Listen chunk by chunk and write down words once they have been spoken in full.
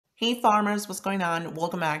Hey farmers, what's going on?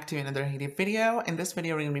 Welcome back to another Haiti video. In this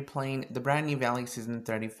video, we're going to be playing the brand new Valley Season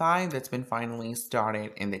 35 that's been finally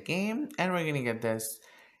started in the game. And we're going to get this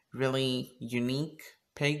really unique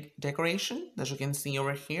pig decoration that you can see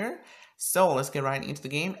over here. So let's get right into the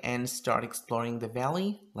game and start exploring the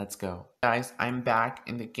valley. Let's go. Guys, I'm back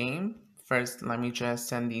in the game. First, let me just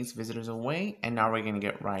send these visitors away. And now we're going to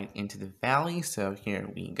get right into the valley. So here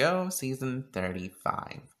we go, Season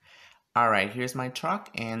 35. Alright, here's my truck,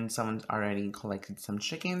 and someone's already collected some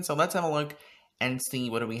chicken. So let's have a look and see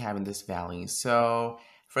what do we have in this valley. So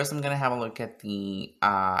first I'm going to have a look at the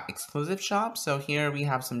exclusive shop. So here we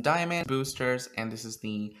have some diamond boosters, and this is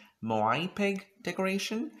the Moai Pig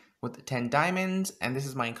decoration with 10 diamonds. And this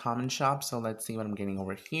is my common shop, so let's see what I'm getting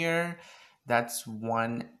over here. That's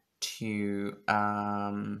one, two,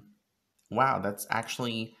 wow, that's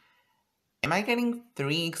actually... Am I getting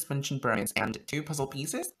 3 expansion pyramids and 2 puzzle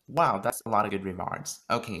pieces? Wow, that's a lot of good rewards.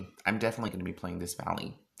 Okay, I'm definitely going to be playing this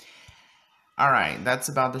valley. Alright, that's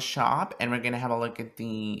about the shop, and we're going to have a look at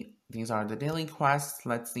these are the daily quests.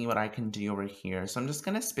 Let's see what I can do over here. So I'm just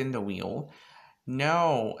going to spin the wheel.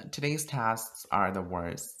 No, today's tasks are the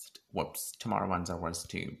worst. Whoops, tomorrow ones are worse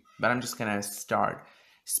too. But I'm just going to start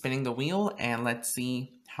spinning the wheel, and let's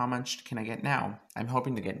see how much can I get now. I'm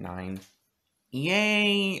hoping to get 9.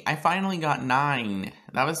 Yay! I finally got 9.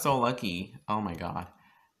 That was so lucky. Oh my god.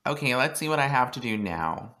 Okay, let's see what I have to do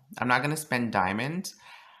now. I'm not going to spend diamonds.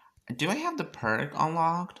 Do I have the perk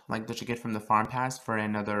unlocked? Like that you get from the farm pass for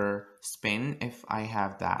another spin if I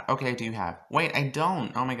have that? Okay, I do have. Wait, I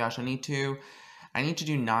don't. Oh my gosh, I need to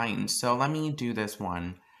do 9. So let me do this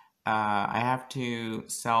one. I have to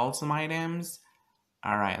sell some items.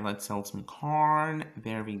 Alright, let's sell some corn.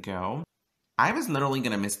 There we go. I was literally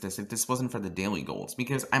going to miss this if this wasn't for the daily goals,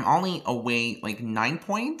 because I'm only away like 9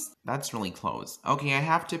 points. That's really close. Okay, I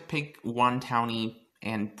have to pick one townie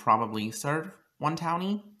and probably serve one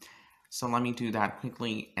townie. So let me do that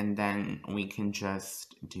quickly, and then we can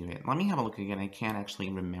just do it. Let me have a look again. I can't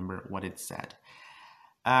actually remember what it said.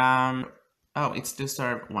 Oh, it's to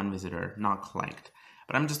serve one visitor, not collect.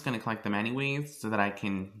 But I'm just going to collect them anyways so that I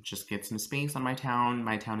can just get some space on my town.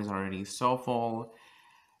 My town is already so full.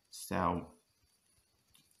 So...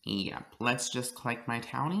 yep, let's just collect my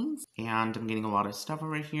townies, and I'm getting a lot of stuff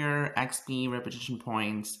over here, XP, repetition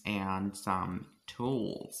points, and some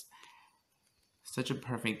tools. Such a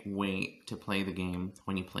perfect way to play the game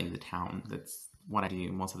when you play the town. That's what I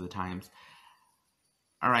do most of the times.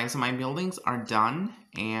 Alright, so my buildings are done,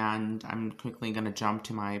 and I'm quickly going to jump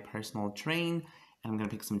to my personal train, and I'm going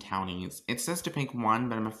to pick some townies. It says to pick 1,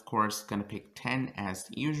 but I'm of course going to pick 10 as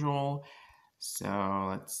usual. So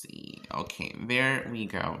let's see. Okay, there we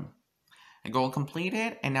go. A goal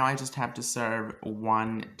completed, and now I just have to serve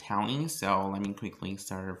 1 townie. So let me quickly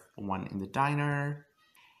serve 1 in the diner.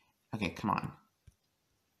 Okay, come on.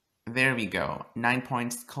 There we go. 9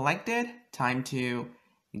 points collected. Time to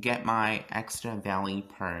get my extra valley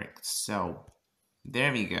perk. So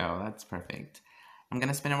there we go. That's perfect. I'm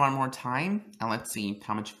gonna spin it one more time, and let's see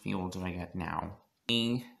how much fuel do I get now.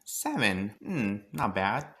 7. Not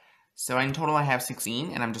bad. So in total I have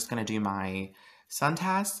 16, and I'm just going to do my sun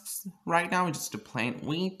tasks right now, just to plant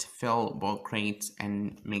wheat, fill bulk crates,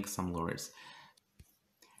 and make some lures.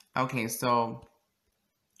 Okay, so,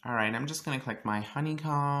 alright, I'm just going to collect my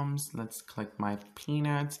honeycombs. Let's collect my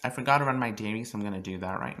peanuts. I forgot to run my dairy, so I'm going to do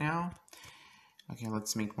that right now. Okay,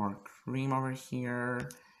 let's make more cream over here.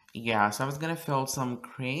 Yeah, so I was going to fill some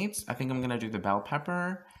crates. I think I'm going to do the bell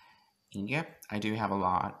pepper. Yep, I do have a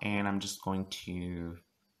lot, and I'm just going to...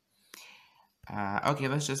 okay,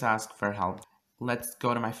 let's just ask for help. Let's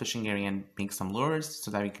go to my fishing area and make some lures so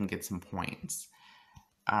that we can get some points.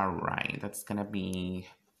 Alright, that's gonna be...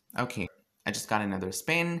 okay, I just got another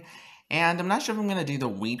spin. And I'm not sure if I'm gonna do the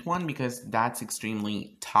wheat one because that's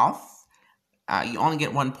extremely tough. You only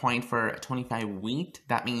get 1 point for 25 wheat.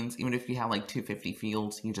 That means even if you have like 250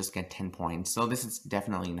 fields, you just get 10 points. So this is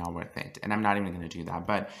definitely not worth it. And I'm not even gonna do that.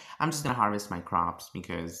 But I'm just gonna harvest my crops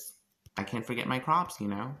because I can't forget my crops, you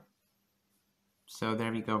know? So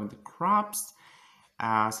there we go with the crops.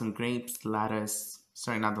 Some grapes, lettuce,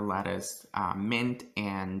 sorry, not the lettuce, mint,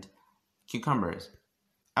 and cucumbers.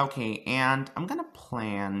 Okay, and I'm gonna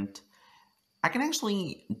plant, I can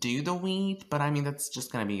actually do the wheat, but I mean, that's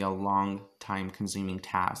just gonna be a long time consuming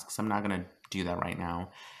task, so I'm not gonna do that right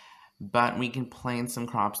now. But we can plant some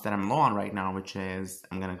crops that I'm low on right now, which is,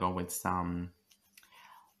 I'm gonna go with some,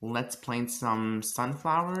 let's plant some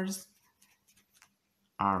sunflowers.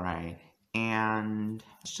 Alright. And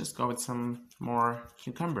let's just go with some more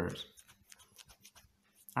cucumbers.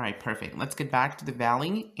 All right, perfect. Let's get back to the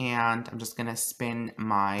valley, and I'm just gonna spin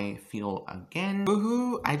my fuel again.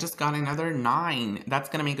 Woohoo! I just got another 9. That's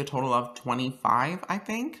gonna make a total of 25, I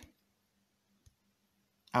think.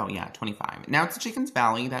 Oh yeah, 25. Now it's the Chicken's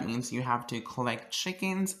Valley. That means you have to collect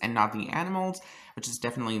chickens and not the animals, which is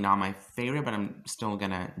definitely not my favorite, but I'm still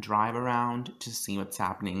gonna drive around to see what's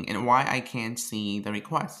happening and why I can't see the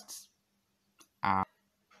requests.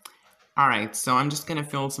 Alright, so I'm just gonna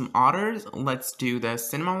fill some orders. Let's do the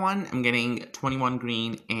cinema one. I'm getting 21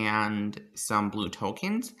 green and some blue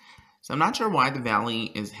tokens. So I'm not sure why the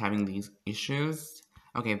valley is having these issues.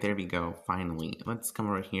 Okay, there we go, finally. Let's come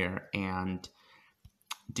over here and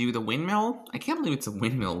do the windmill. I can't believe it's a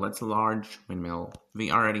windmill. That's a large windmill.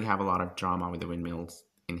 We already have a lot of drama with the windmills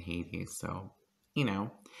in Haiti, so, you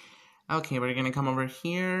know. Okay, we're gonna come over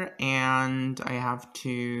here and I have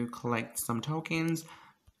to collect some tokens.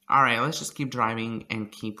 Alright, let's just keep driving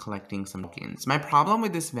and keep collecting some tokens. My problem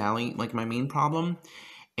with this valley, like my main problem,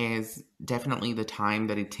 is definitely the time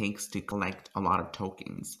that it takes to collect a lot of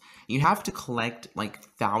tokens. You have to collect like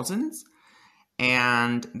thousands,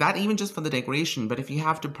 and that even just for the decoration, but if you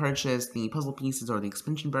have to purchase the puzzle pieces or the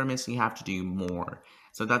expansion permits, you have to do more.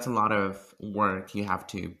 So that's a lot of work you have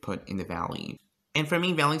to put in the valley. And for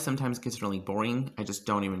me, valley sometimes gets really boring. I just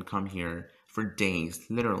don't even come here for days.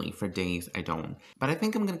 Literally, for days, I don't. But I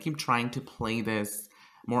think I'm going to keep trying to play this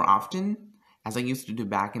more often, as I used to do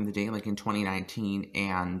back in the day, like in 2019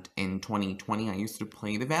 and in 2020. I used to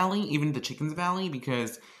play the valley, even the Chicken's Valley,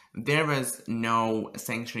 because there was no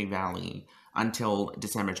Sanctuary Valley until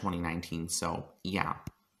December 2019. So, yeah.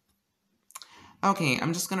 Okay,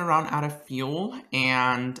 I'm just gonna run out of fuel,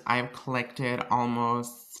 and I've collected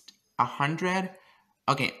almost 100,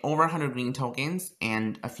 okay, over 100 green tokens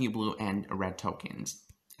and a few blue and red tokens.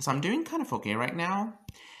 So I'm doing kind of okay right now.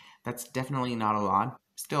 That's definitely not a lot.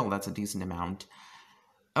 Still, that's a decent amount.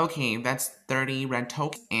 Okay, that's 30 red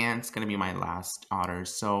tokens, and it's gonna be my last order,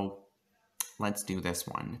 so let's do this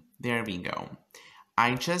one. There we go.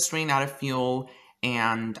 I just ran out of fuel,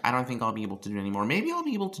 and I don't think I'll be able to do anymore. Maybe I'll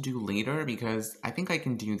be able to do later, because I think I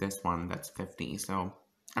can do this one that's 50, so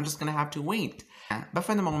I'm just gonna have to wait. But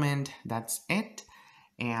for the moment, that's it.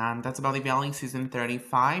 And that's about the Valley Season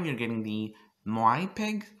 35. You're getting the Moai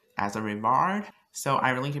Pig as a reward. So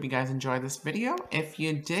I really hope you guys enjoyed this video. If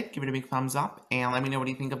you did, give it a big thumbs up and let me know what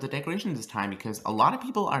you think of the decoration this time, because a lot of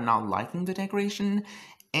people are not liking the decoration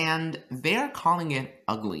and they're calling it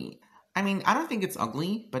ugly. I mean, I don't think it's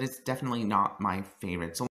ugly, but it's definitely not my favorite. So